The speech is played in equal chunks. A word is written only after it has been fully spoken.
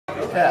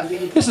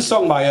It's a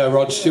song by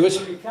Rod Stewart.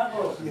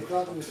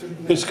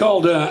 It's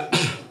called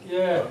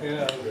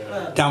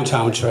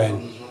Downtown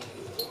Train.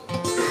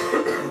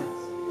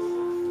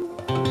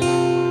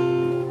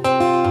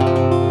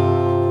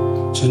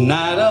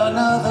 Tonight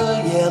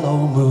another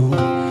yellow moon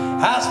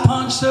has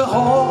punched a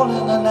hole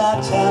in the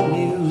nighttime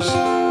news.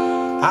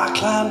 I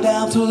climb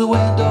down through the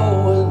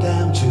window and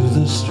down to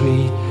the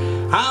street.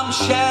 I'm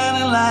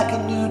shining like a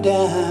new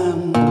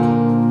dime.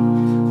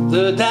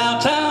 The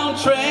downtown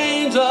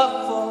trains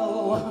are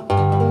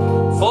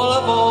full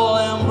of all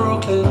them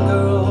Brooklyn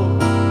girls.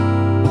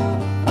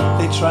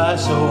 They try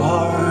so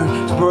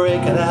hard to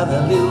break it out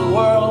of their little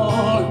world.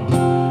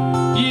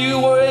 You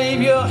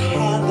wave your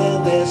hand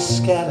and they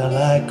scatter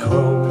like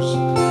crows.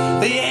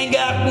 They ain't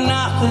got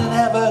nothing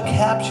ever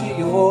capture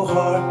your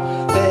heart.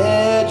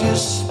 They're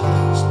just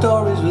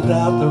stories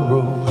without the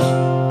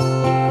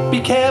rose. Be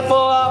careful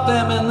of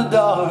them in the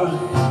dark.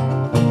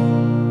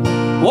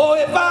 Oh,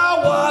 if I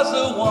was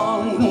the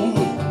one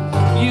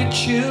you'd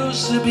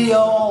choose to be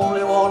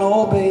only one,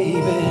 oh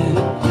baby,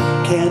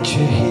 can't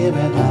you hear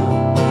me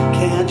now?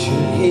 Can't you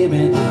hear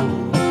me now?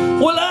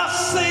 Well, I'll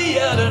see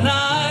you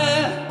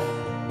tonight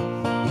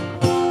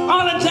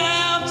on a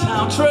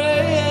downtown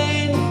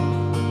train.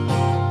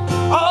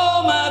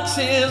 All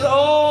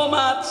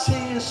my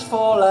tears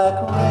fall like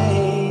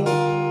rain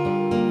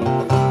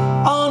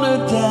on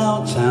a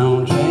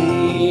downtown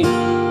train.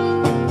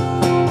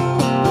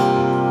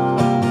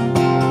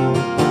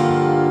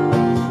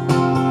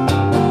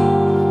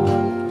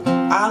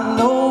 I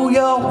know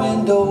your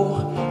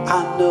window,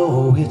 I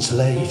know it's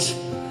late.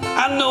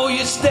 I know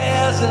your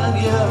stairs and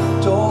your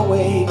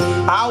doorway.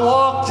 I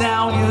walk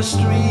down your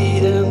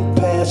street and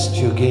past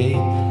your gate.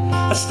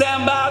 I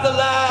stand by the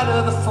light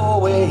of the four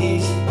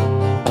ways.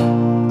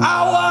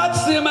 I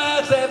watch them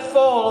as they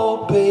fall,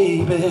 oh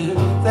baby.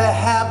 They're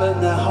having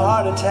their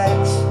heart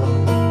attacks.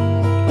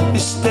 You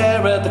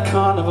stare at the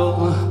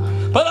carnival,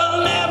 but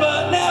I'll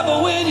never,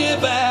 never win you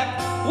back.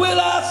 Will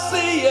I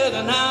see you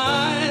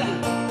tonight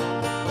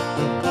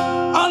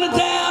on a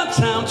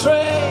downtown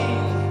train?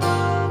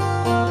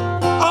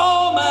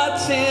 All my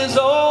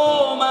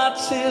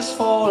tears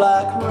fall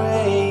like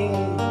rain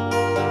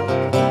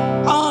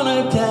on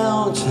a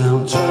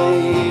downtown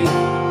train.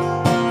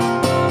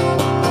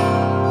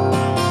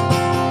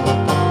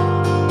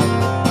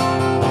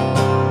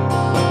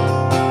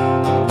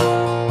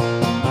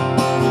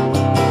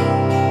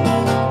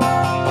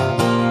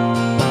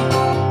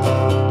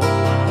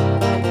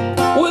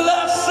 Will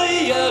I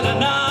see you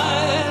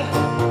tonight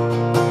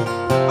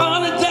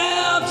on a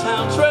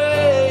downtown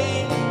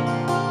train?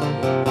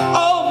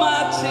 All my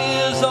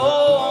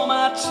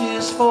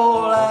tears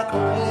fall like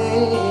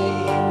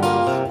rain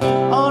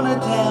on a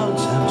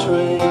downtown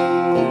train.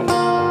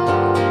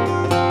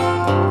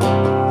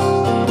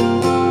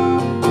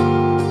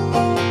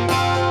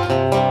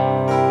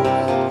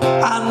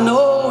 I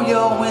know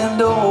your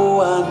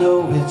window, I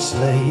know it's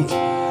late.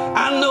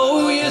 I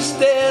know your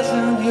stairs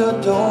and your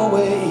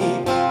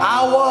doorway.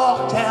 I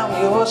walk down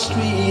your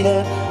street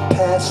and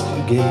past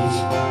your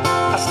gate.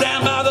 I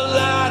stand by the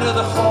light of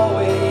the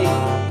hallway.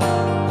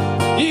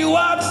 You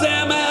watch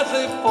them as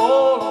they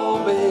fall,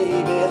 oh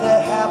baby,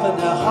 they're having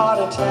their heart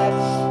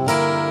attacks.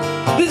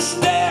 They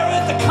stare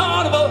at the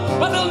carnival,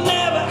 but they'll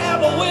never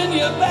ever win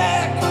you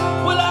back.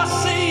 Will I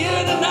see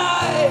you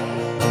tonight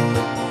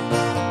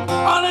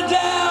on a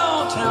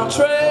downtown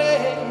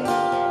train?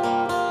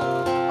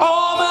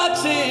 All my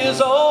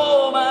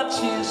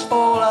tears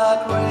fall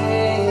like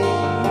rain.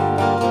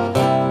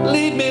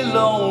 Leave me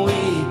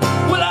lonely.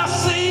 Will I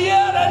see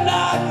you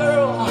tonight,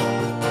 girl,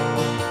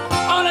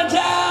 on a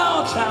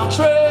downtown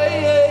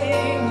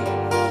train?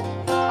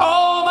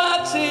 All my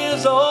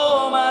tears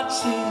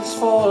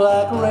fall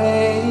like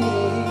rain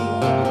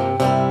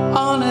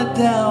on a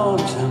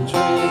downtown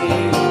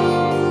train.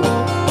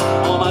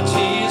 All my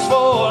tears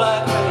fall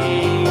like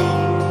rain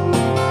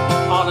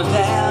on a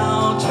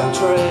downtown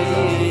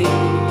train.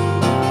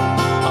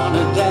 On a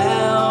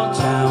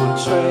downtown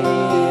train.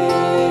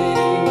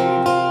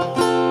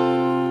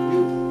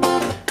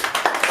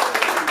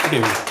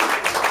 Thank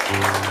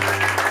you.